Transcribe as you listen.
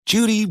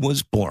Judy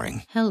was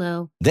boring.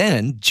 Hello.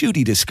 Then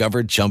Judy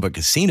discovered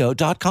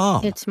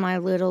ChumbaCasino.com. It's my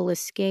little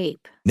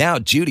escape. Now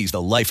Judy's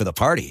the life of the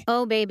party.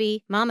 Oh,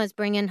 baby, mama's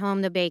bringing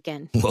home the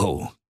bacon.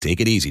 Whoa,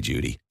 take it easy,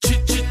 Judy.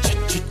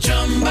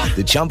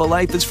 The Chumba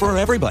life is for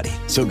everybody.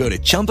 So go to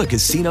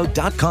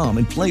ChumbaCasino.com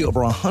and play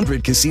over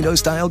 100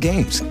 casino-style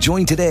games.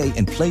 Join today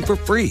and play for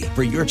free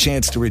for your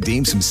chance to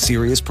redeem some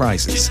serious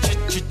prizes.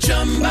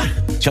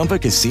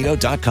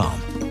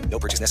 ChumbaCasino.com. No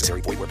purchase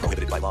necessary. Void where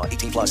prohibited by law.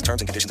 18 plus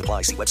terms and conditions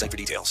apply. See website for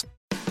details.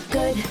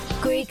 Good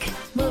Greek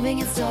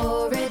moving and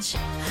storage.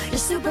 Your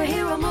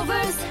superhero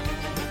movers.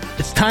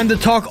 It's time to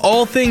talk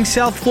all things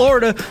South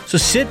Florida. So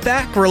sit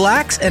back,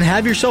 relax, and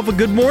have yourself a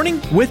good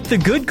morning with the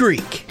Good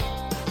Greek.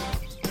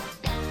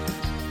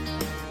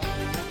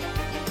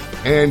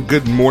 And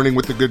good morning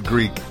with the Good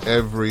Greek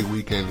every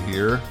weekend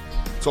here.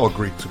 It's all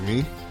Greek to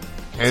me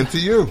and to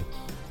you.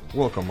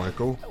 Welcome,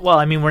 Michael. Well,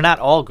 I mean, we're not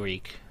all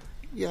Greek.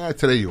 Yeah,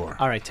 today you are.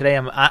 All right, today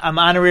I'm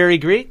honorary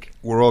Greek.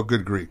 We're all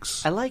good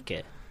Greeks. I like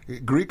it.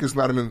 Greek is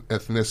not an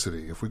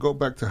ethnicity. If we go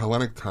back to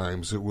Hellenic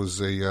times, it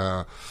was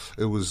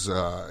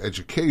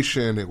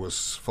education, it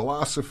was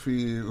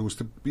philosophy, it was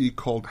to be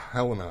called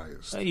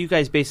Hellenized. You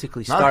guys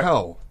basically start... Not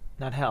hell.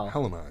 Not hell.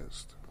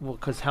 Hellenized. Well,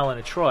 because Helen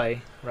of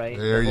Troy, right?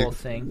 There the whole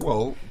thing.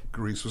 Well,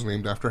 Greece was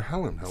named after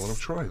Helen of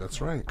Troy. That's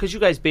right. Because you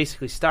guys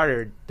basically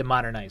started the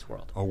modernized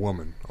world. A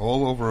woman.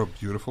 All over a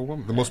beautiful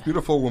woman. The most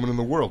beautiful woman in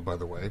the world, by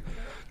the way.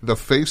 The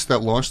face that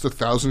launched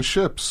 1,000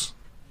 ships.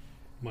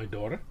 My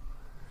daughter?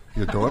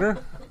 Your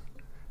daughter?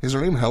 Is her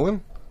name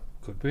Helen?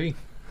 Could be.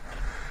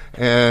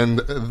 And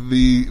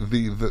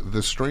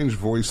the strange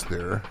voice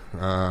there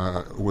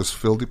was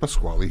Phil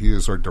DiPasquale. He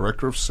is our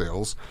director of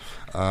sales.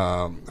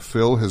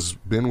 Phil has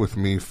been with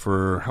me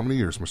for how many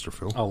years, Mr.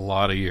 Phil? A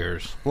lot of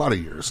years. A lot of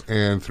years,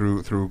 and through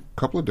a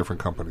couple of different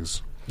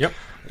companies. Yep.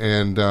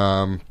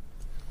 And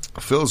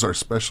Phil's our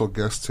special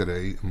guest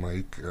today,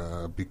 Mike,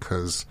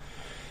 because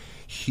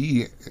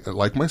he,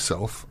 like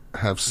myself,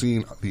 have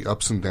seen the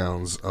ups and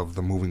downs of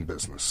the moving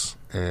business.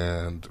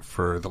 And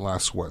for the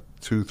last,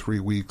 2-3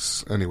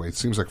 weeks, anyway, it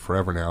seems like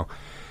forever now,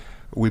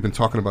 we've been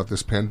talking about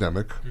this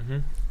pandemic.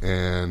 Mm-hmm.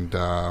 And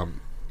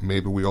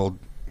maybe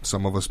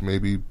some of us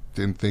maybe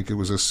didn't think it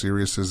was as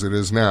serious as it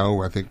is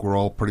now. I think we're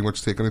all pretty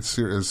much taking it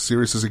as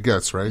serious as it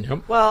gets, right?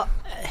 Yep. Well,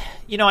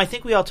 I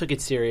think we all took it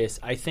serious.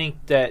 I think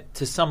that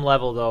to some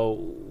level, though,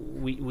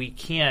 we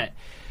can't...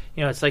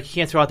 it's like you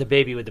can't throw out the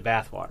baby with the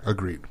bathwater.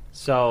 Agreed.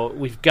 So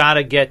we've got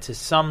to get to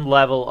some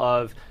level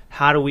of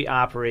how do we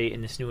operate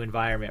in this new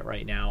environment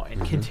right now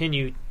and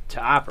continue to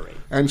operate.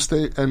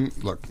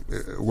 And look,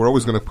 we're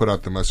always going to put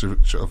out the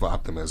message of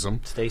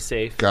optimism. Stay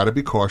safe. Got to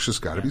be cautious.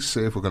 Got to be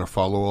safe. We're going to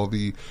follow all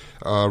the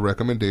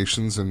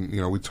recommendations, and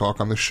we talk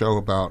on the show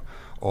about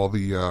all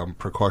the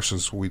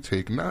precautions we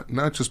take.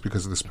 Not just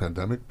because of this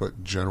pandemic,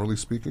 but generally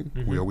speaking,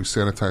 we always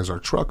sanitize our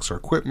trucks, our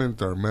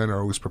equipment. Our men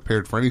are always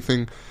prepared for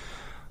anything.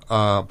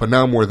 But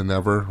now more than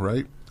ever,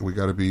 right? We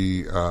got to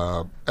be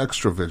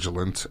extra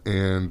vigilant.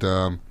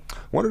 And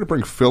wanted to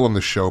bring Phil on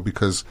the show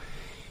because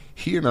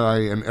he and I,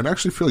 and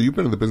actually, Phil, you've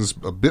been in the business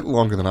a bit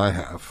longer than I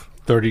have.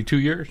 32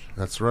 years.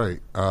 That's right.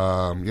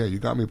 Yeah, you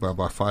got me by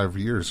about 5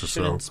 years or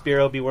so. Shouldn't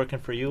Spiro be working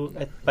for you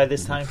by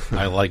this time?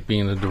 I like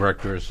being the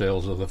director of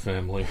sales of the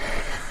family.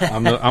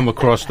 I'm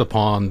across the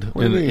pond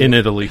in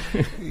Italy.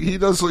 He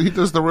does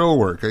the real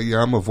work.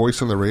 Yeah, I'm a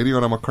voice on the radio,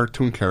 and I'm a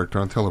cartoon character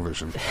on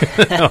television. He's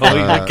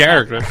a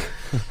character.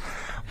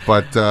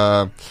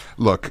 But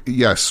look,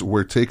 yes,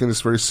 we're taking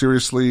this very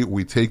seriously.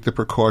 We take the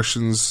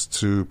precautions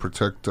to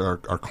protect our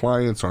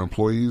clients, our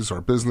employees, our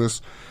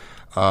business.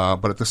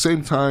 But at the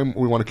same time,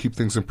 we want to keep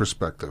things in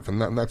perspective.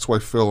 And that's why,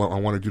 Phil, I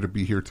wanted you to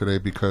be here today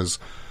because,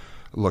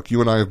 look,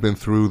 you and I have been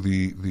through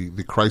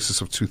the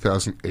crisis of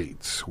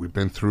 2008. We've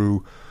been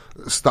through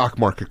stock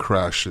market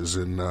crashes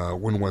in,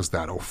 when was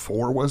that,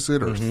 2004 was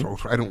it? Or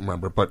I don't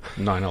remember. But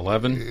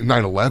 9/11.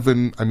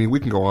 9/11. I mean,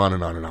 we can go on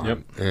and on and on. Yep.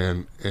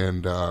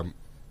 And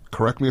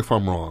correct me if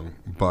I'm wrong,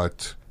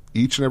 but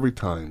each and every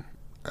time,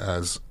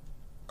 as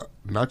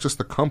not just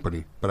the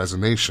company, but as a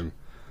nation,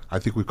 I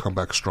think we've come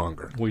back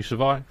stronger. We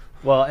survive.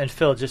 Well, and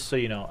Phil, just so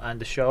you know, on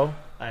the show,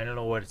 I don't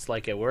know what it's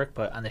like at work,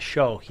 but on the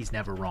show, he's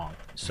never wrong.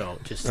 So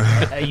just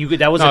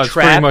that was a trap. It's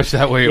pretty much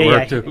that way at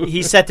work too.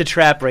 He set the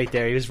trap right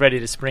there. He was ready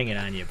to spring it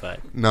on you, but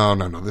no.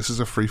 This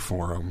is a free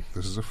forum.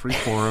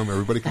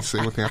 Everybody can say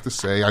what they have to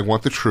say. I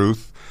want the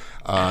truth.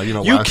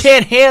 You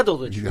can't handle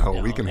the truth.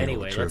 No, we can handle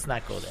the truth. Anyway, let's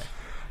not go there.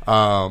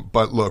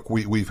 But look,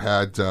 we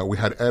had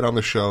Ed on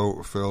the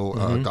show, Phil,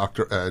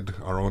 Dr. Ed,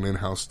 our own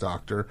in-house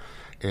doctor,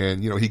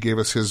 and he gave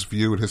us his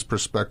view and his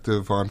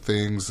perspective on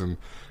things. And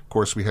of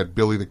course, we had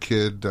Billy the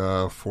Kid,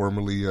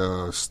 formerly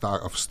of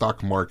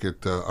stock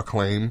market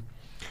acclaim,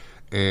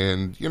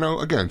 and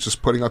again,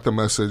 just putting out the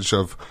message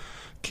of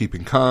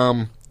keeping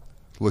calm,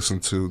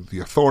 listen to the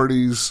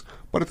authorities,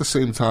 but at the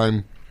same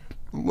time,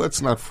 let's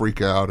not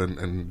freak out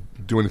and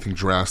do anything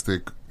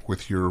drastic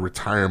with your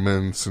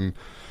retirements and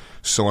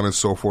so on and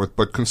so forth,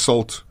 but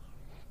consult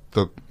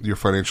your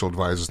financial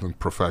advisors and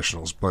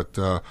professionals. But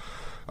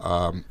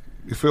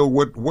Phil,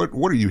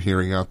 what are you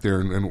hearing out there,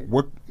 and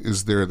what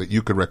is there that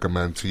you could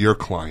recommend to your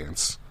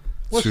clients?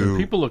 Listen,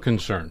 people are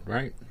concerned,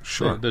 right?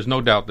 Sure. There's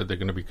no doubt that they're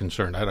going to be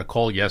concerned. I had a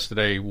call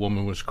yesterday. A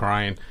woman was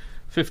crying.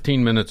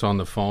 15 minutes on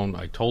the phone.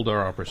 I told her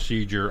our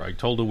procedure. I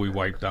told her we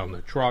wipe down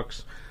the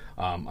trucks.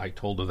 I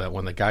told her that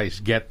when the guys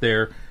get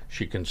there,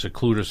 she can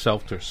seclude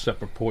herself to a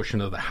separate portion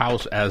of the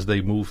house as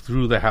they move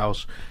through the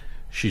house.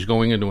 She's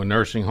going into a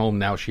nursing home.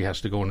 Now she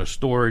has to go into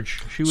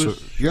storage. She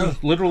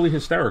was literally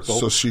hysterical.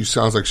 So she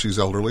sounds like she's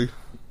elderly.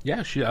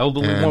 Yeah, she's an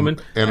elderly woman.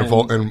 And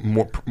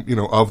more,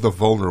 of the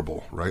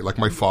vulnerable, right? Like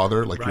my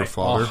father, like your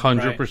father.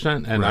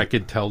 100%. And I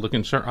could tell the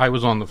concern. I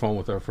was on the phone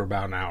with her for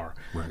about an hour.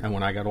 Right. And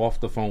when I got off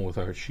the phone with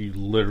her, she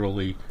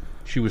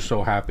was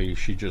so happy.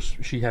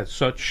 She had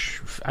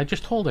such, I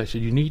just told her, I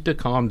said, you need to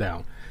calm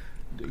down.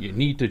 You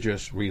need to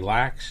just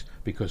relax,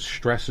 because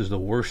stress is the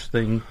worst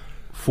thing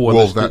for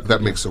Well,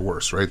 that makes it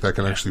worse, right? That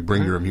can actually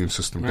bring your immune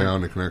system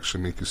down. It can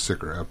actually make you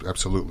sicker.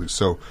 Absolutely.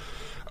 So,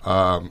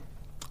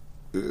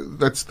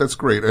 that's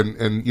great,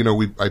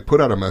 and I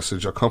put out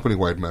a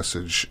company-wide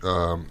message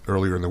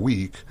earlier in the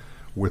week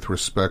with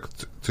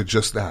respect to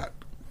just that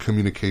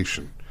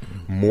communication.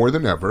 Mm-hmm. More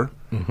than ever,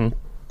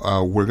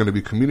 we're going to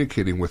be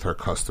communicating with our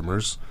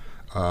customers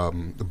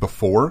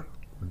before,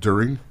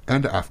 during,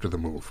 and after the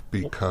move,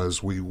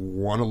 because we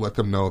want to let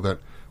them know that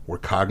we're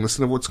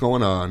cognizant of what's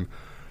going on.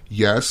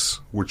 Yes,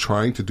 we're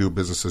trying to do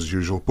business as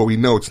usual, but we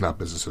know it's not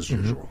business as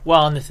usual.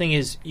 Well, and the thing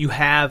is, you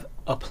have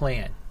a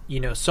plan.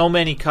 So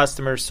many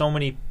customers, so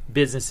many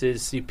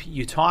businesses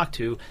you talk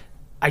to,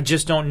 I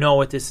just don't know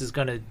what this is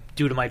going to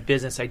do to my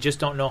business. I just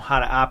don't know how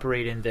to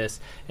operate in this.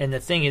 And the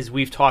thing is,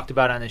 we've talked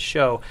about on the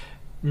show,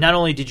 not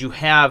only did you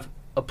have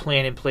a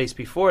plan in place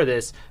before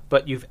this,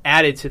 but you've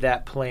added to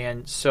that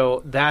plan.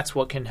 So that's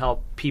what can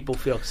help people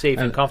feel safe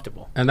and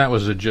comfortable. And that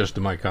was the gist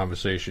of my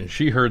conversation.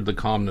 She heard the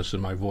calmness in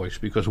my voice,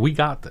 because we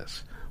got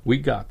this. We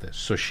got this.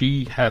 So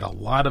she had a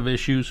lot of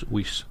issues.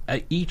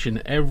 Each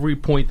and every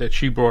point that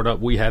she brought up,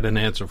 we had an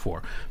answer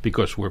for,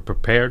 because we're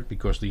prepared,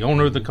 because the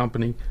owner of the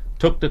company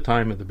took the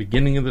time at the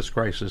beginning of this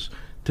crisis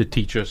to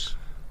teach us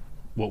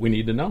what we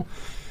need to know.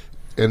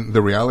 And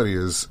the reality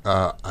is,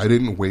 I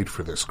didn't wait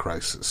for this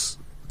crisis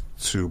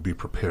to be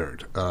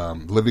prepared.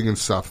 Living in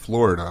South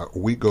Florida,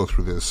 we go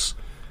through this,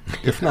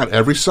 if not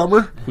every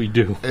summer, we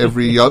do.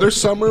 Every other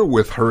summer,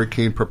 with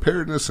hurricane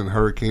preparedness and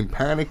hurricane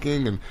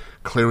panicking and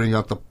clearing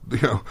out the,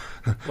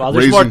 Well,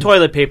 there's more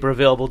toilet paper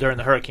available during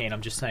the hurricane,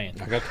 I'm just saying.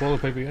 I got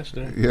toilet paper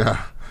yesterday.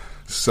 Yeah.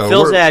 So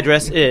Phil's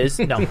address is,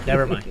 no,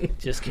 never mind.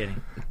 Just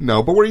kidding.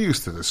 No, but we're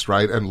used to this,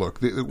 right? And look,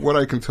 what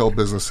I can tell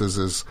businesses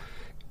is,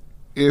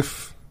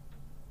 if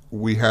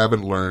we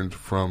haven't learned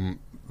from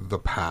the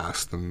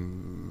past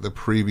and the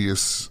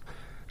previous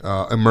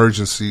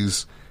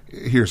emergencies,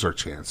 here's our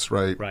chance,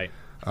 right? Right.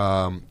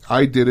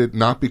 I did it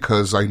not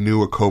because I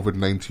knew a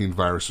COVID-19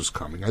 virus was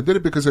coming. I did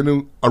it because I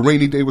knew a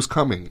rainy day was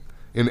coming.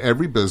 In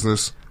every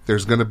business,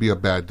 there's going to be a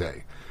bad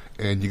day,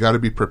 and you got to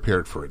be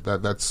prepared for it.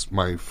 That's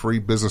my free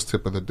business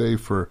tip of the day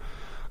for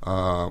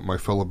my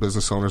fellow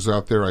business owners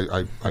out there.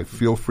 I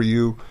feel for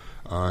you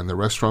in the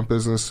restaurant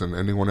business and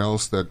anyone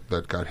else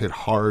that got hit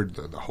hard,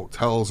 the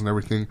hotels and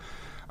everything.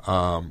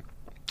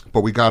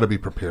 But we got to be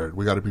prepared.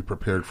 We got to be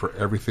prepared for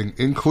everything,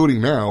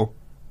 including now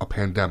a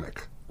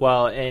pandemic.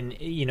 Well, and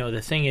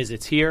the thing is,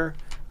 it's here.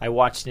 I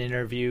watched an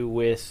interview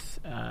with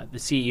the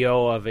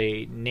CEO of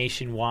a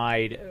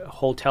nationwide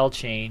hotel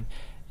chain,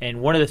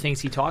 and one of the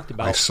things he talked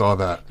about. I saw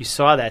that. You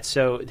saw that.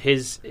 So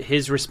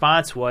his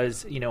response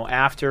was,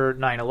 after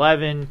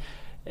 9/11,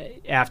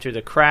 after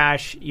the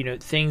crash,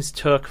 things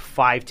took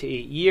 5 to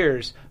 8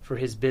 years for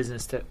his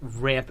business to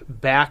ramp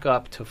back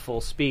up to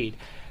full speed.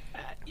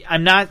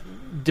 I'm not,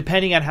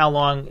 depending on how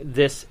long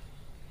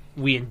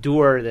we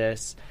endure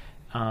this.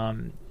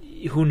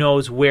 Who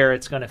knows where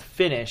it's going to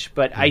finish?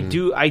 But I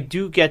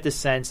do get the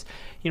sense.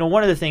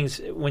 One of the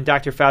things when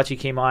Dr. Fauci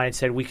came on and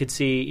said we could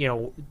see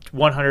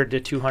 100 to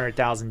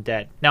 200,000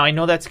 dead. Now I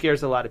know that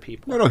scares a lot of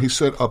people. No, he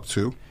said up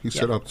to. He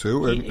said up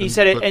to. He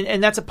said it,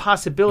 and that's a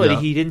possibility.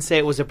 Yeah. He didn't say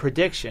it was a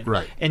prediction.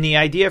 Right. And the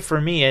idea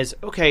for me is,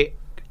 okay,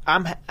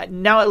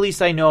 now at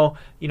least I know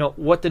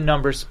what the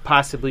numbers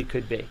possibly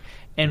could be.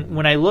 And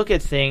when I look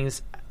at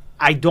things,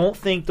 I don't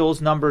think those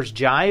numbers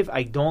jive.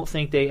 I don't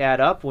think they add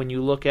up when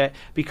you look at,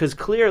 because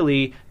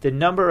clearly the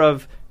number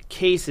of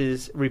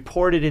cases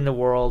reported in the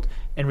world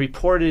and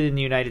reported in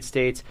the United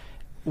States,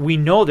 we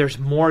know there's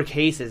more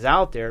cases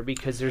out there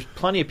because there's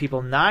plenty of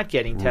people not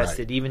getting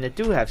tested, even that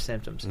do have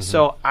symptoms. Mm-hmm.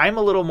 So I'm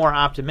a little more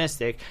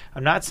optimistic.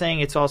 I'm not saying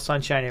it's all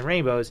sunshine and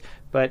rainbows,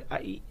 but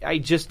I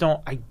just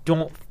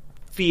don't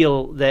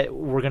feel that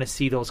we're going to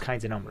see those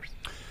kinds of numbers.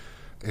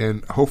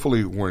 And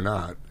hopefully we're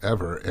not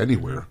ever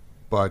anywhere.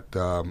 But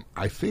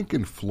I think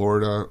in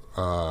Florida,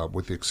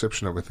 with the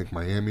exception of, I think,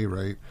 Miami,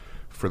 right,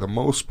 for the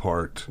most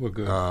part, we're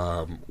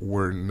good.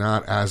 We're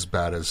not as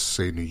bad as,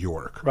 say, New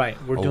York. Right.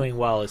 We're doing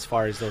well as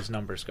far as those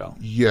numbers go.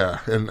 Yeah.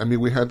 And, I mean,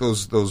 we had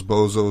those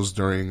bozos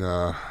during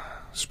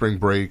spring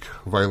break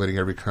violating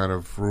every kind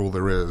of rule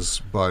there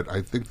is. But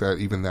I think that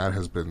even that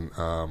has been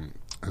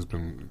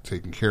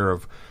taken care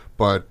of.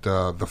 But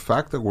the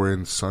fact that we're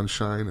in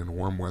sunshine and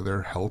warm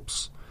weather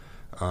helps.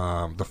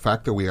 The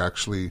fact that we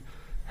actually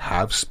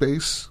have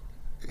space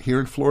here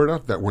in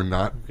Florida, that we're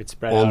not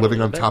all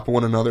living on top of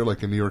one another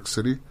like in New York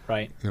City.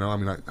 Right. You know, I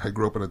mean, I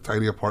grew up in a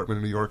tiny apartment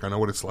in New York. I know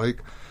what it's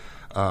like.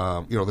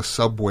 The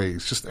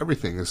subways, just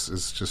everything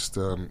is just,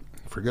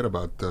 forget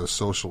about the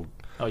social.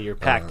 Oh, you're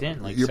packed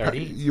in like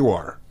sardines. You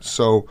are.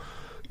 So,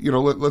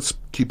 let's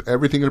keep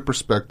everything in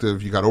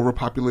perspective. You got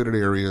overpopulated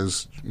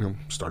areas,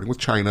 starting with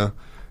China,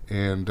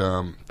 and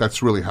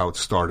that's really how it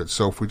started.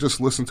 So if we just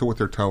listen to what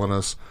they're telling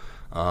us,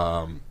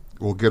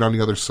 we'll get on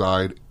the other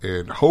side,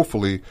 and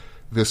hopefully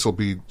this will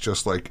be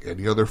just like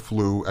any other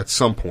flu at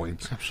some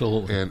point.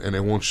 Absolutely. And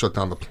it won't shut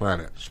down the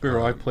planet.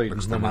 Spiro, I played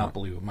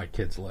Monopoly with my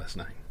kids last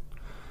night.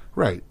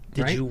 Right.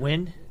 Did you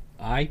win?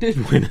 I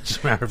did win, as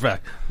a matter of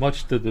fact,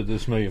 much to the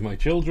dismay of my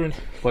children,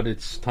 but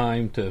it's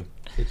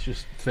it's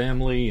just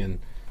family and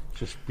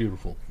just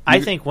beautiful.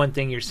 I think one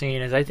thing you're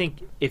seeing is,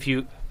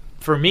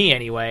 for me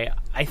anyway,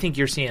 I think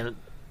you're seeing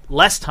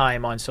less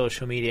time on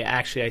social media.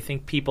 Actually, I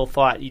think people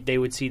thought they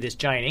would see this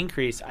giant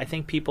increase. I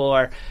think people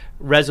are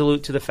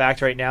resolute to the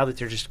fact right now that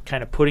they're just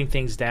kind of putting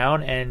things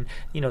down, and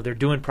they're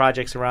doing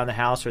projects around the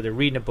house, or they're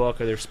reading a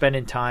book, or they're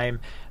spending time.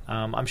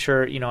 I'm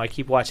sure I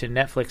keep watching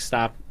Netflix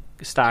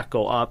stock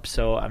go up,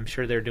 so I'm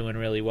sure they're doing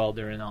really well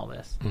during all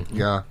this. Mm-hmm.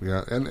 Yeah,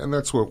 and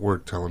that's what we're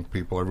telling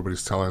people.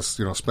 Everybody's telling us,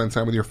 spend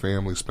time with your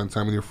family, spend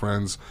time with your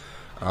friends,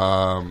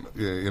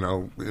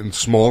 in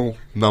small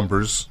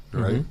numbers,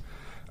 right?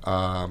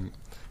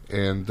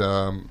 And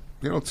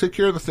take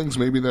care of the things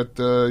maybe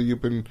that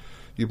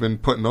you've been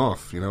putting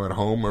off, at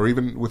home, or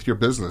even with your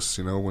business.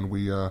 When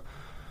we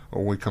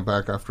come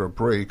back after a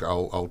break,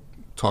 I'll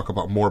talk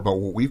more about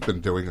what we've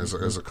been doing as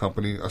a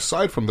company,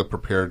 aside from the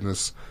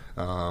preparedness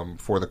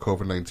for the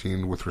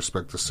COVID-19 with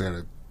respect to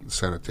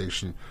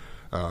sanitation,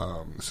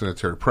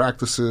 sanitary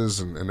practices,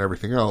 and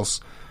everything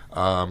else.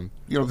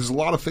 There's a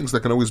lot of things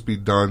that can always be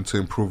done to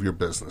improve your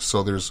business.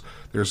 So there's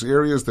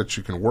areas that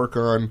you can work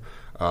on.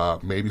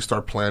 Maybe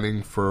start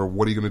planning for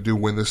what are you going to do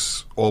when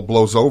this all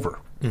blows over.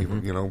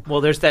 Mm-hmm.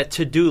 Well, there's that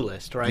to-do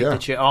list, right? Yeah.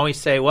 That you always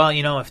say, well,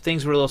 if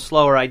things were a little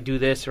slower, I'd do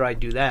this or I'd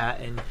do that,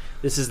 and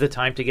this is the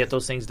time to get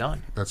those things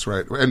done. That's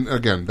right. And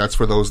again, that's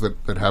for those that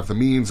have the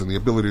means and the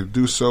ability to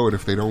do so. And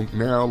if they don't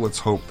now, let's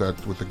hope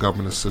that with the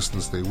government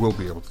assistance, they will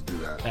be able to do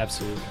that.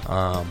 Absolutely.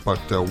 But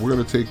we're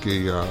going to take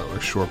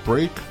a short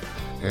break,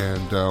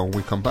 and when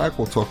we come back,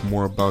 we'll talk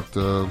more about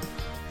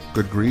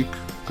Good Greek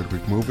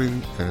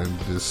Moving, and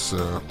this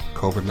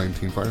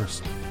COVID-19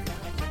 virus.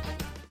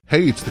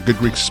 Hey, it's the Good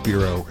Greek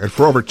Spiro, and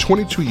for over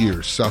 22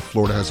 years, South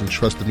Florida has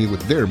entrusted me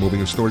with their moving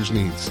and storage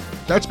needs.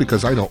 That's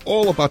because I know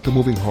all about the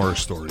moving horror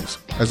stories.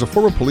 As a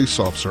former police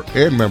officer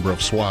and member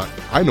of SWAT,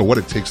 I know what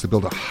it takes to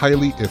build a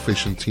highly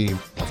efficient team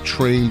of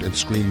trained and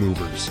screened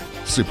movers.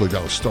 Simply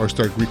dial **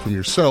 Greek from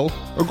your cell,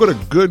 or go to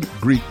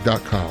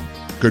goodgreek.com.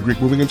 Good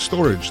Greek Moving and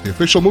Storage, the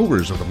official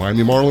movers of the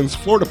Miami Marlins,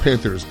 Florida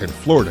Panthers, and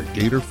Florida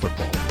Gator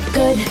football.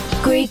 Good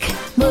Greek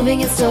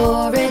Moving and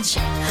Storage,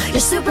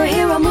 your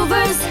superhero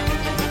movers.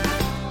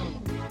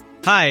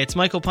 Hi, it's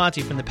Michael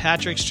Ponte from the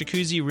Patrick's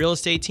Jacuzzi Real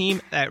Estate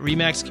Team at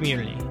RE/MAX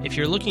Community. If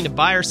you're looking to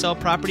buy or sell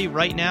property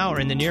right now or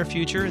in the near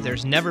future,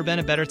 there's never been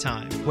a better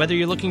time. Whether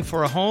you're looking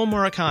for a home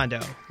or a condo,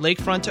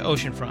 lakefront to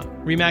oceanfront,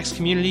 RE/MAX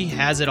Community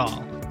has it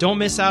all. Don't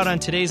miss out on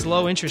today's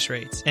low interest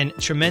rates and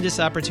tremendous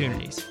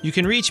opportunities. You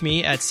can reach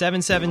me at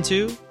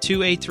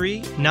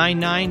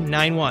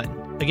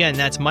 772-283-9991. Again,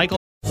 that's Michael.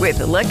 With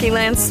the Lucky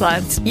Land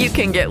Slots, you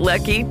can get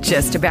lucky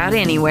just about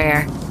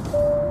anywhere.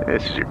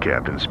 This is your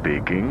captain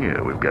speaking.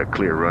 We've got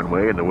clear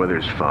runway and the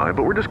weather's fine,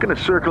 but we're just going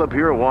to circle up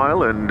here a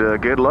while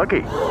and get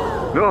lucky.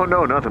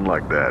 No, nothing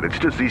like that. It's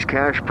just these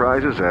cash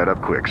prizes add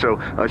up quick. So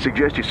I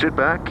suggest you sit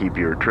back, keep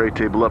your tray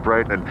table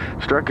upright, and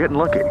start getting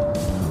lucky.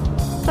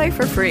 Play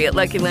for free at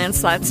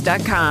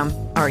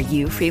LuckyLandSlots.com. Are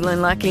you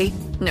feeling lucky?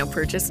 No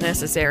purchase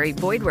necessary.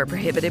 Void where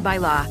prohibited by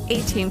law.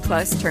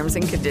 18+ terms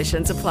and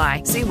conditions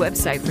apply. See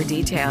website for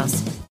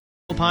details.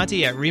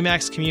 Ponte at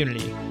RE/MAX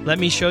Community. Let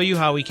me show you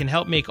how we can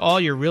help make all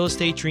your real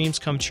estate dreams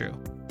come true.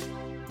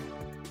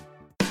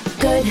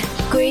 Good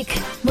Greek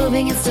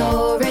Moving and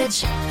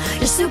Storage,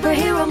 your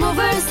superhero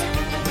movers.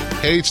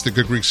 Hey, it's the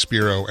Good Greek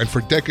Spiro, and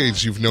for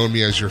decades you've known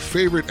me as your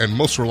favorite and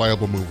most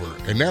reliable mover,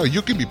 and now you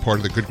can be part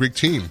of the Good Greek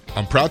team.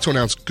 I'm proud to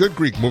announce Good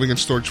Greek Moving and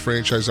Storage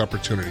franchise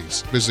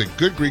opportunities. Visit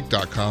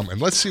goodgreek.com and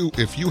let's see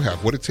if you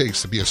have what it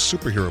takes to be a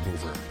superhero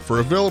mover. For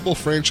available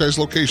franchise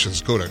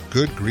locations, go to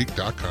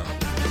goodgreek.com.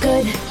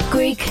 Good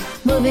Greek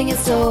Moving and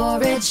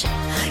Storage,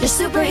 your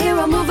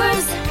superhero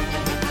movers.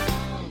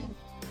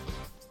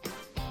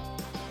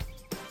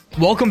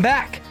 Welcome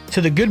back to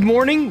the Good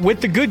Morning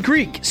with the Good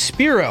Greek,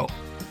 Spiro.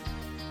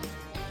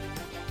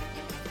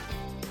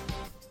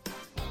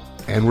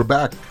 And we're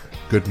back.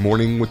 Good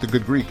morning with the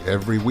Good Greek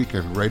every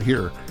weekend right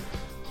here.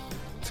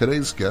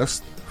 Today's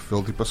guest,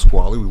 Phil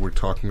DePasquale, we were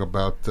talking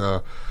about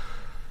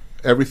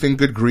everything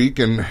Good Greek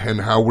and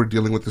how we're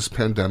dealing with this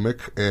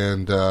pandemic.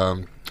 And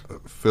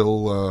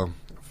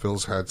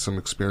Phil's had some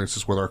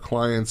experiences with our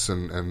clients,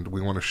 and we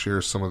want to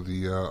share some of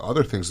the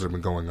other things that have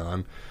been going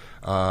on.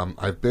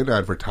 I've been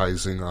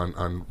advertising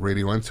on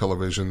radio and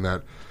television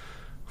that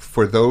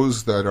for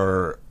those that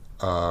are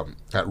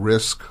at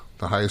risk,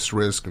 the highest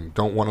risk, and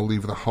don't want to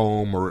leave the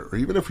home, or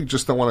even if you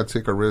just don't want to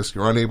take a risk,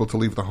 you're unable to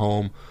leave the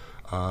home,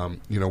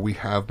 we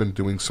have been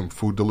doing some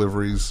food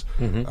deliveries.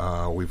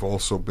 We've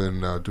also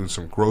been doing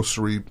some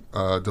grocery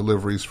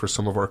deliveries for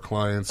some of our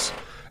clients.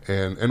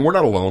 And we're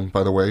not alone,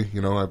 by the way.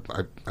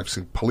 I've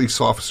seen police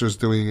officers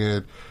doing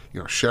it,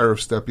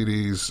 sheriff's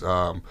deputies.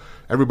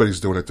 Everybody's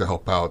doing it to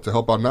help out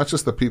not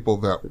just the people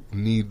that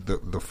need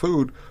the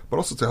food, but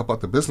also to help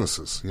out the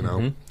businesses.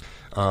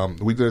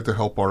 We did it to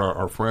help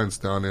our friends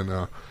down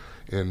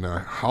in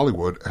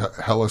Hollywood,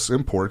 Hellas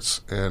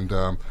Imports, and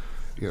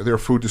they're a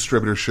food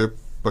distributorship,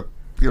 but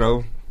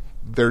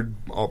they're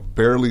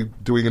barely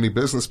doing any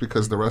business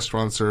because the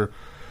restaurants are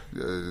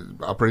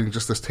operating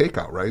just as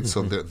takeout, right?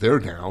 So they're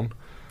down.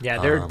 Yeah,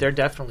 they're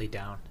definitely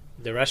down.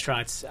 The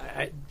restaurants,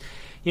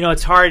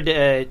 it's hard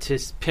to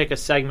pick a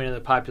segment of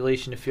the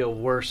population to feel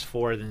worse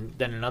for than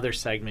another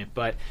segment.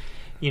 But,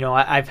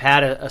 I've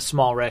had a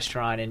small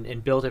restaurant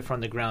and built it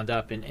from the ground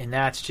up, and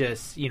that's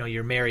just,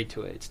 you're married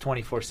to it. It's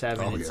 24/7.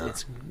 Oh, yeah.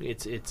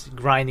 It's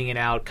grinding it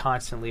out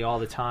constantly all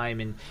the time.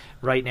 And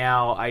right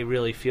now, I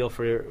really feel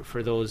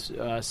for those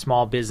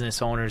small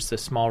business owners, the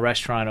small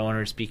restaurant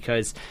owners,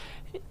 because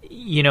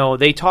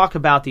they talk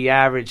about the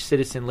average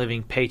citizen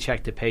living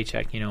paycheck to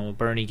paycheck.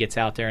 Bernie gets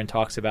out there and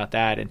talks about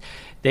that, and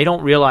they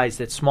don't realize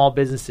that small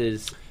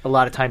businesses a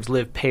lot of times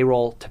live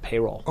payroll to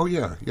payroll. Oh,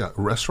 yeah.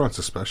 Restaurants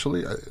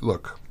especially.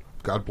 Look,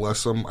 God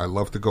bless them. I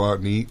love to go out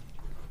and eat,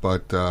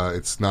 but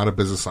it's not a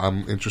business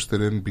I'm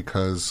interested in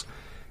because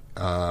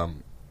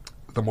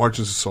the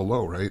margins are so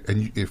low, right?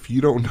 And if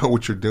you don't know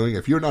what you're doing,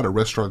 if you're not a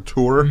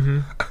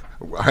restaurateur,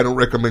 I don't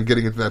recommend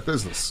getting into that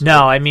business.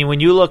 No, I mean, when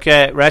you look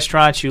at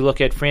restaurants, you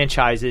look at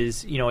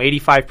franchises,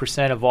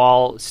 85% of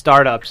all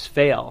startups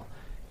fail,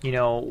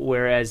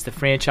 whereas the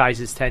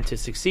franchises tend to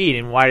succeed.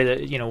 And why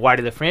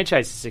do the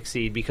franchises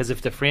succeed? Because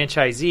if the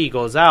franchisee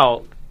goes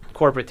out,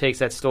 corporate takes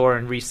that store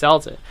and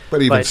resells it.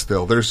 But even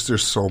still,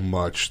 there's so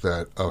much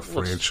that a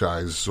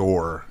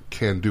franchisor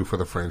can do for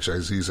the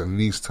franchisees in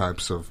these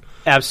types of...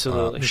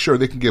 Absolutely. Sure,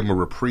 they can give them a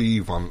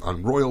reprieve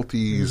on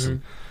royalties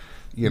and...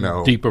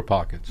 deeper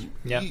pockets.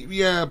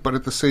 Yeah, but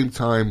at the same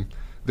time,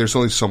 there's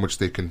only so much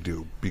they can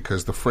do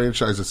because the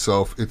franchise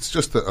itself, it's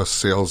just a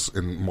sales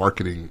and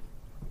marketing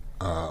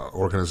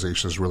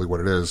organization is really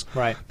what it is.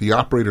 Right. The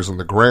operators on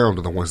the ground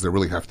are the ones that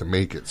really have to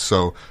make it.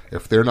 So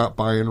if they're not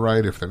buying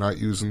right, if they're not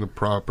using the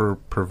proper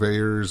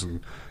purveyors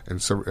and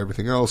so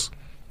everything else,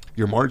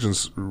 your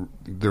margins,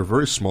 they're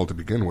very small to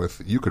begin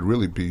with. You could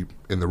really be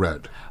in the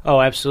red.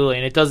 Oh, absolutely.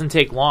 And it doesn't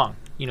take long.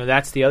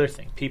 That's the other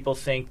thing. People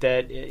think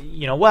that,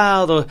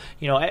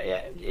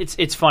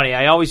 it's funny.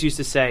 I always used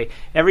to say,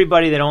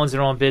 everybody that owns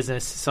their own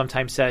business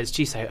sometimes says,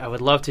 geez, I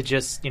would love to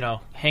just,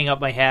 hang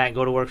up my hat and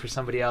go to work for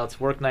somebody else,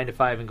 work 9 to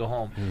 5 and go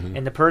home.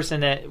 And the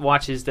person that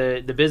watches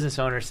the business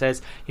owner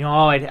says,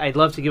 I'd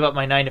love to give up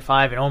my 9 to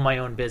 5 and own my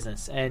own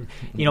business. And,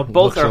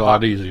 both are a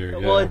lot easier.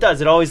 Well, it does.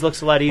 It always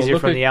looks a lot easier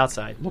from the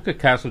outside. Look at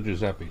Casa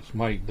Giuseppe's.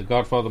 The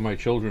godfather of my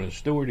children is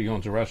Stuart. He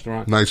owns a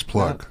restaurant. Nice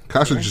plug.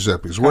 Casa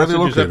Giuseppe's. Where are they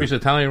located? Giuseppe's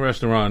Italian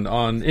restaurant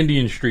on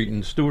Indian Street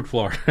in Stuart,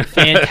 Florida.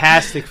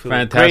 Fantastic food.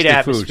 Fantastic Great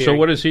atmosphere. food. So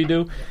what does he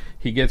do?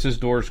 He gets his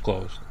doors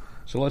closed.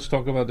 So let's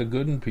talk about the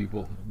good in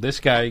people. This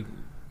guy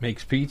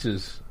makes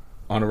pizzas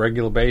on a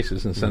regular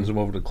basis and sends them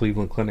over to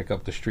Cleveland Clinic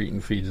up the street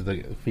and feeds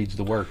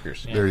the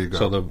workers. There you go.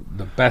 So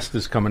the best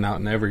is coming out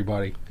in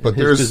everybody. But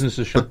his business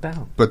is shut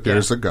down. But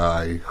there's a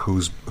guy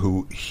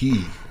who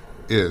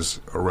is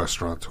a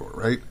restaurateur,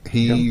 right?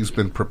 He's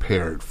been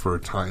prepared for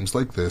times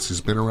like this. He's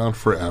been around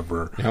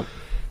forever. Yep.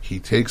 He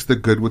takes the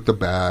good with the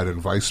bad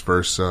and vice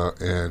versa,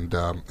 and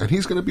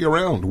he's going to be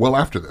around well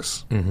after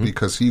this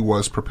because he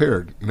was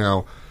prepared.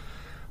 Now,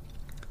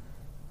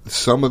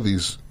 some of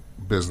these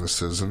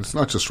businesses, and it's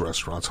not just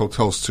restaurants,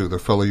 hotels too, the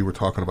fellow you were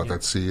talking about,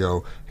 that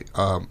CEO,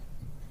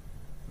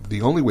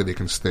 the only way they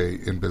can stay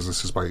in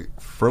business is by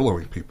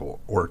furloughing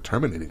people or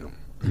terminating them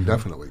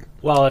indefinitely.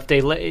 Well, if they,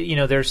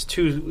 there's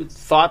two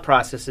thought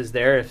processes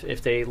there.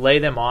 If they lay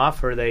them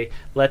off or they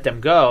let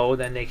them go,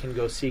 then they can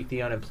go seek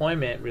the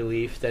unemployment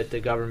relief that the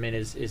government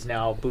is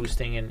now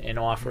boosting and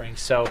offering.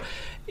 So,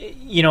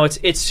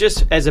 it's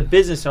just, as a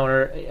business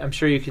owner, I'm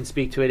sure you can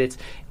speak to it.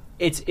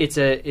 It's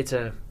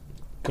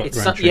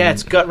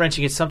gut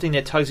wrenching. It's something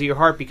that tugs at your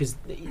heart because,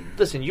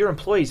 listen, your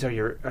employees are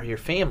your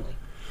family.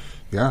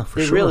 Yeah, for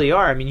they sure. really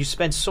are. I mean, you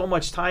spend so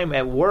much time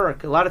at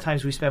work. A lot of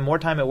times we spend more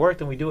time at work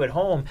than we do at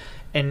home.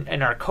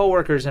 And our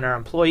coworkers and our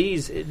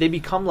employees, they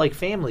become like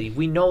family.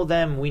 We know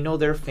them. We know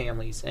their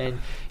families. And,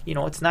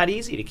 it's not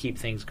easy to keep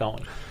things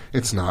going.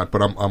 It's not,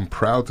 but I'm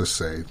proud to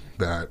say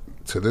that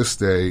to this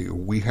day,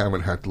 we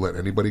haven't had to let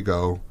anybody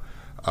go.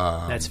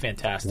 That's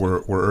fantastic.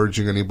 We're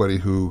urging anybody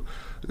who,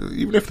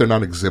 even if they're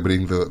not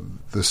exhibiting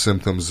the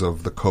symptoms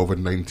of the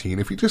COVID-19,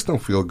 if you just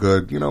don't feel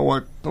good, you know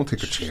what? Don't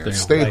take a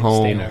chance. Stay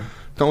home.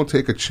 Don't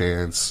take a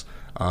chance.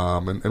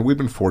 And we've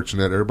been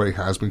fortunate. Everybody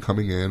has been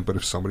coming in, but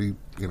if somebody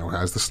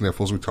has the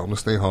sniffles, we tell them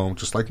to stay home,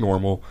 just like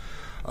normal.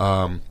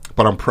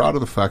 But I'm proud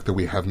of the fact that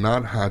we have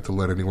not had to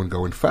let anyone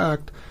go. In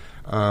fact,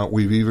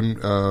 we've even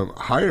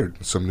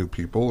hired some new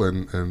people,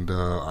 and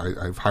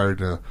I've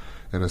hired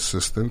an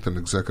assistant, an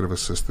executive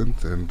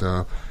assistant,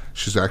 and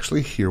she's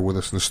actually here with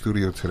us in the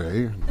studio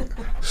today.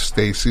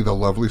 Stacy, the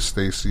lovely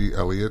Stacy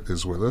Elliott,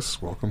 is with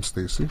us. Welcome,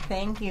 Stacy.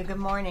 Thank you. Good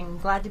morning.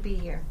 Glad to be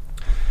here.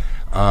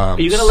 Are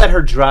you going to let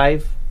her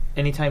drive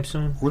anytime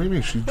soon? What do you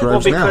mean? She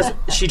drives now.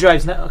 She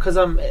drives now. Because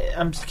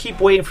I'm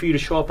keep waiting for you to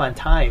show up on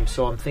time.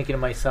 So I'm thinking to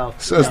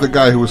myself. Says the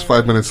guy who was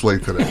 5 minutes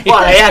late today.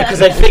 Well, yeah,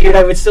 because I figured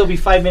I would still be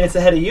 5 minutes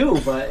ahead of you.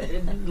 But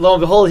lo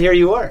and behold, here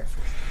you are.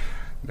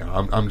 No,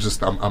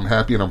 I'm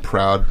happy and I'm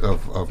proud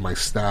of my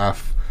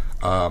staff,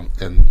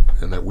 and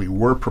that we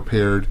were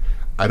prepared.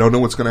 I don't know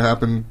what's going to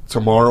happen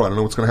tomorrow. I don't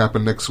know what's going to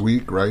happen next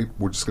week. Right?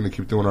 We're just going to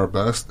keep doing our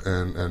best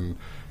and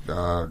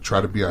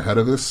try to be ahead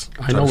of this.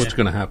 I know what's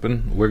going to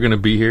happen. We're going to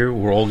be here.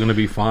 We're all going to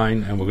be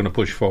fine, and we're going to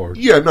push forward.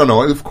 Yeah,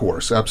 no, of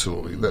course,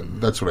 absolutely.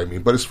 That's what I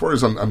mean. But as far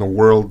as on the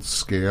world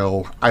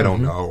scale, I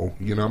don't know.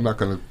 I'm not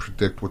going to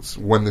predict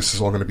when this is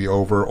all going to be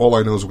over. All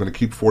I know is we're going to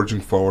keep forging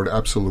forward.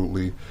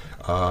 Absolutely.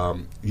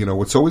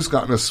 What's always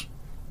gotten us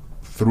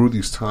through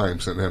these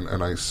times,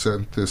 and I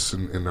sent this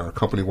in our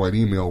company-wide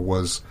email,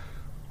 was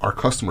our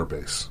customer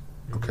base.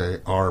 Okay,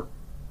 our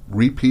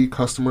repeat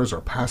customers,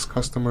 our past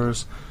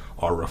customers,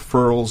 our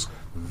referrals.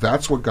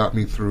 That's what got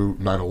me through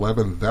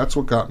 9/11. That's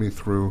what got me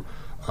through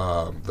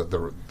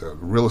the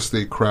real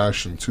estate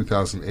crash in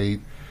 2008.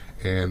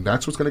 And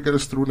that's what's going to get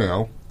us through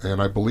now.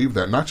 And I believe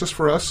that, not just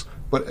for us,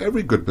 but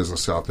every good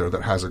business out there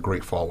that has a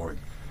great following.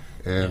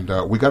 And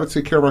we got to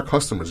take care of our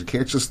customers. You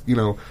can't just,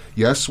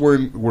 yes, we're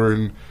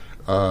in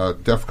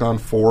DEFCON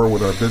 4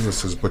 with our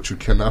businesses, but you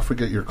cannot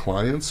forget your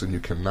clients and you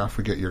cannot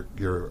forget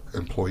your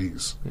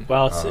employees.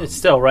 Well, it's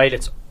still, right?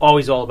 It's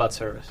always all about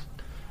service.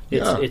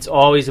 It's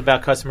always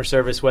about customer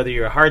service, whether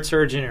you're a heart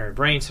surgeon or a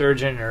brain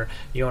surgeon or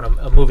you own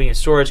a moving and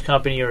storage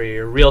company or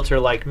you're a realtor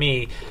like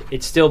me.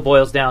 It still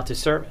boils down to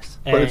service.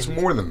 But it's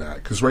more than that,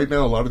 because right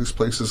now a lot of these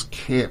places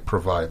can't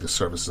provide the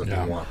services that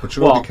they want. But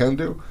what they can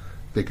do?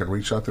 They can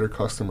reach out to their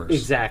customers.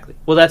 Exactly.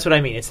 Well, that's what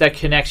I mean. It's that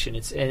connection.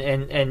 It's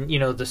and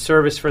the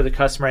service for the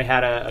customer. I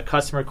had a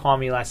customer call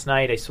me last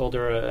night. I sold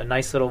her a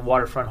nice little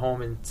waterfront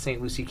home in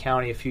St. Lucie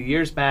County a few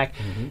years back,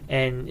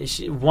 and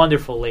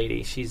wonderful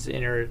lady. She's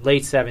in her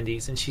late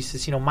 70s, and she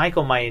says,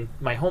 Michael, my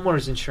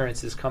homeowner's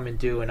insurance is coming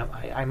due, and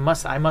I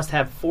must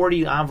have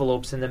 40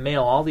 envelopes in the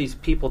mail. All these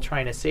people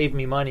trying to save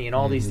me money and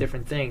all these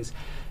different things.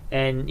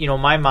 And,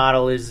 my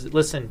model is,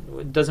 listen,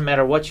 it doesn't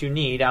matter what you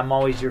need. I'm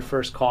always your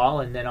first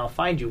call, and then I'll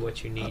find you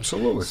what you need.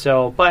 Absolutely.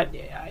 So, but,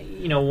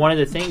 one of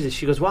the things is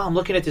she goes, well, I'm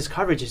looking at this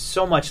coverage. It's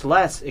so much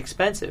less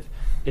expensive.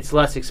 It's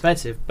less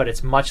expensive, but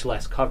it's much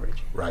less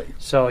coverage. Right.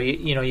 So,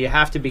 you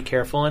have to be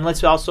careful. And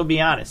let's also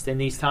be honest. In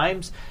these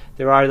times,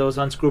 there are those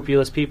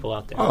unscrupulous people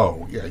out there.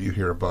 Oh, yeah. You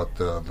hear about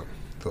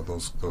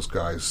those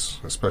guys,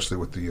 especially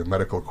with the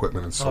medical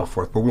equipment and so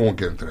forth. But we won't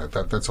get into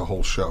that. That's a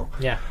whole show.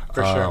 Yeah,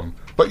 for sure.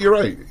 But you're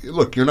right.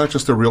 Look, you're not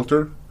just a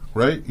realtor,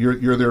 right? You're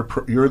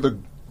the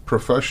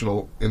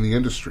professional in the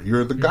industry.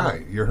 You're the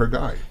guy. You're her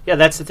guy. Yeah,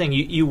 that's the thing.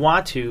 You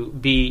want to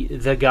be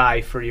the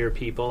guy for your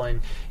people.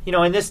 And,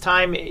 in this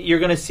time, you're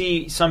going to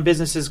see some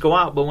businesses go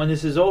out. But when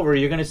this is over,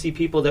 you're going to see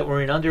people that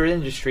were in other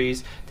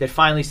industries that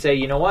finally say,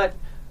 you know what?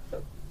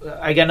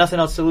 I got nothing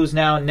else to lose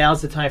now.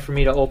 Now's the time for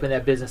me to open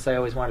that business I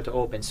always wanted to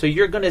open. So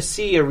you're going to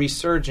see a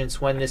resurgence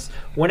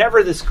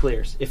whenever this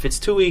clears. If it's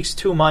 2 weeks,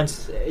 2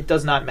 months, it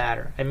does not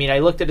matter. I mean, I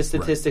looked at a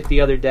statistic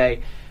the other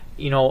day.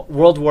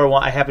 World War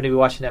I happened to be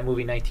watching that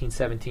movie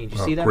 1917. Did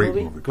you see that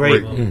movie?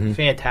 Great movie.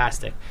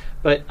 Fantastic.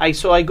 But I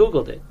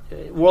Googled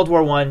it. World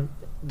War I,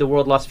 the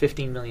world lost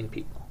 15 million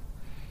people.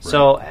 Right.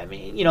 So, I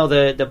mean,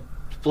 the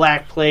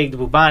Black Plague, the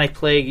bubonic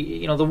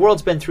plague, the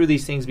world's been through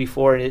these things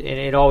before, and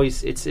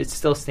it's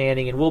still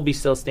standing and will be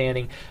still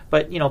standing.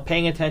 But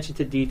paying attention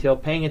to detail,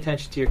 paying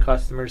attention to your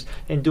customers,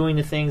 and doing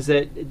the things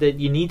that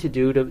you need to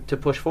do to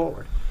push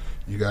forward.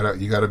 You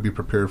gotta be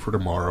prepared for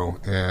tomorrow,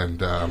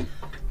 and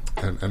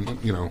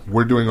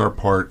we're doing our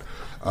part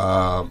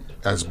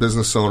as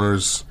business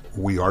owners.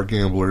 We are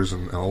gamblers,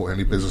 and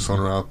any business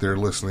owner out there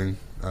listening,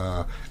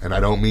 and I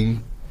don't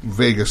mean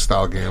Vegas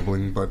style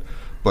gambling,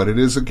 but it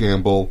is a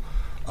gamble.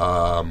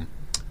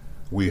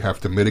 We have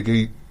to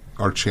mitigate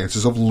our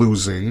chances of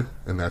losing,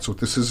 and that's what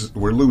this is.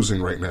 We're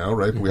losing right now,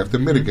 right? But we have to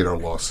mitigate our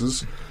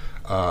losses,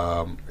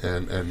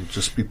 and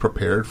just be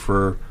prepared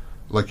for,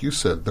 like you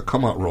said, the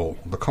come-out roll.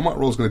 The come-out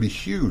roll is going to be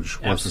huge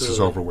once this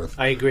is over with.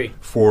 I agree.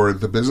 For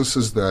the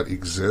businesses that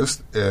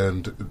exist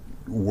and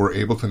were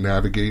able to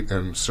navigate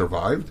and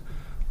survived,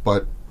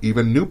 but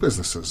even new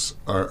businesses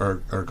are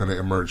going to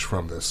emerge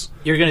from this.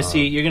 You're going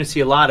to see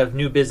a lot of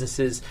new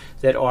businesses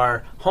that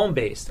are home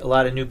based, a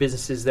lot of new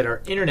businesses that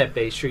are internet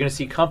based. You're going to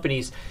see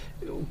companies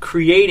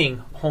creating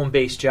home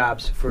based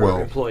jobs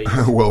for employees.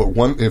 Well,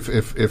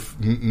 if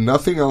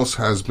nothing else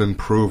has been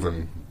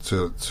proven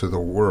to the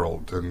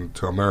world and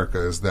to America,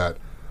 is that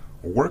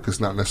work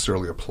is not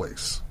necessarily a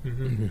place,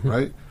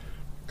 right?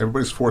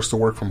 Everybody's forced to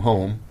work from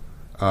home.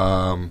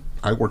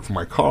 I work from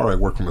my car, I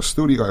work from a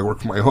studio, I work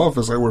from my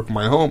office, I work from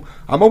my home.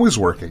 I'm always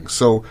working.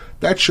 So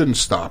that shouldn't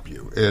stop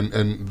you.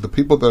 And the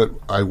people that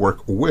I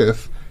work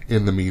with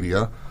in the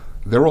media,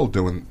 they're all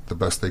doing the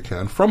best they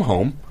can from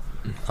home.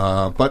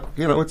 But,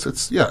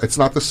 it's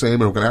not the same,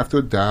 and we're going to have to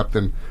adapt,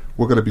 and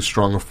we're going to be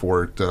stronger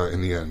for it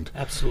in the end.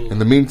 Absolutely. In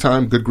the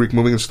meantime, Good Greek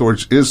Moving and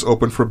Storage is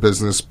open for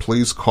business.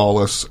 Please call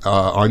us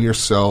on your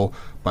cell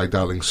by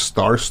dialing **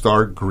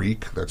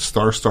 Greek, that's **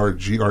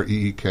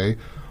 GREEK,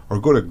 or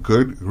go to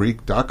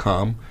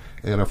goodgreek.com.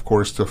 And, of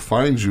course, to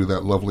find you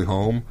that lovely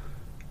home,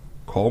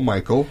 call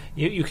Michael.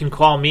 You can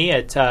call me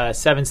at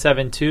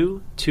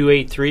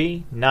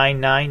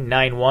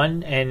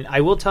 772-283-9991. And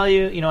I will tell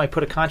you, I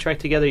put a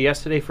contract together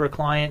yesterday for a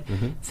client.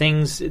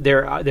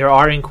 There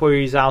are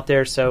inquiries out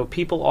there, so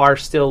people are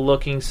still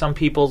looking. Some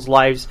people's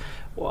lives,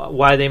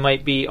 while they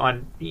might be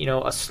on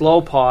a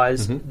slow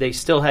pause, they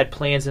still had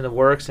plans in the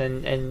works,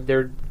 and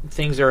their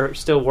things are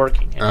still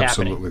working and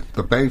Absolutely. happening.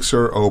 The banks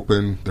are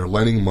open. They're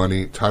lending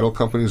money. Title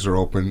companies are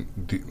open.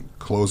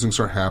 Closings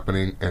are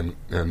happening, and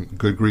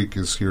Good Greek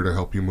is here to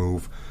help you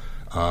move.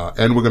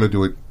 And we're going to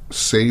do it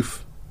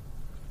safe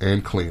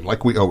and clean,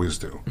 like we always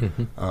do.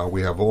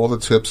 We have all the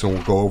tips, and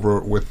we'll go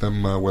over with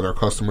them with our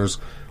customers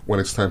when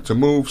it's time to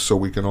move, so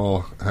we can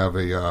all have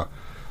a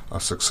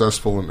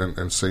successful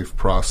and safe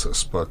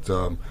process. But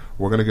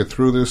we're going to get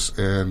through this,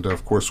 and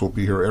of course we'll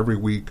be here every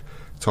week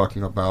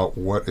talking about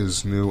what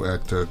is new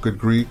at Good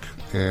Greek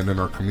and in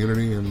our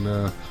community. And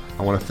I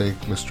want to thank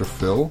Mr.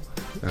 Phil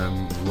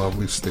and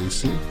lovely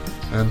Stacy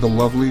and the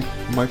lovely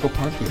Michael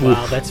Ponte.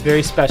 Wow, that's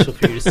very special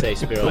for you to say,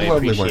 Spiro. I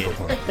lovely appreciate Michael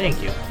it. Ponte.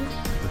 Thank you.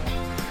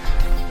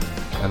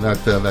 And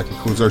that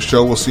concludes our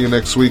show. We'll see you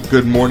next week.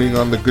 Good morning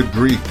on the Good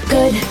Greek.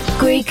 Good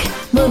Greek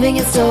Moving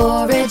and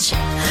Storage.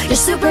 Your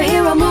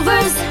superhero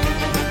movers.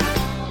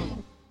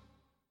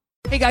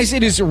 Hey guys,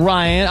 it is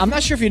Ryan. I'm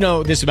not sure if you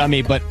know this about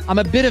me, but I'm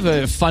a bit of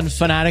a fun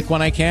fanatic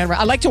when I can.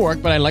 I like to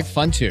work, but I like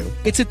fun too.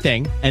 It's a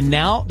thing. And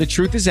now the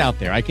truth is out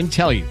there. I can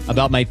tell you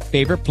about my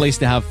favorite place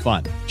to have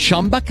fun.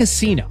 Chumba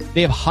Casino.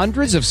 They have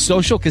hundreds of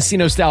social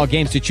casino style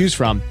games to choose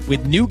from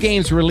with new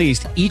games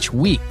released each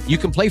week. You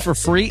can play for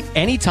free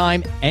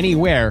anytime,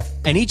 anywhere.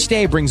 And each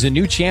day brings a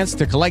new chance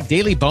to collect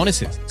daily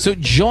bonuses. So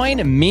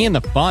join me in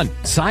the fun.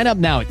 Sign up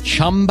now at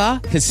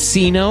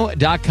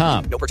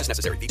ChumbaCasino.com. No purchase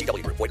necessary.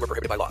 VGW Group. Void where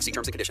prohibited by law. See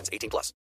terms and conditions. 18+.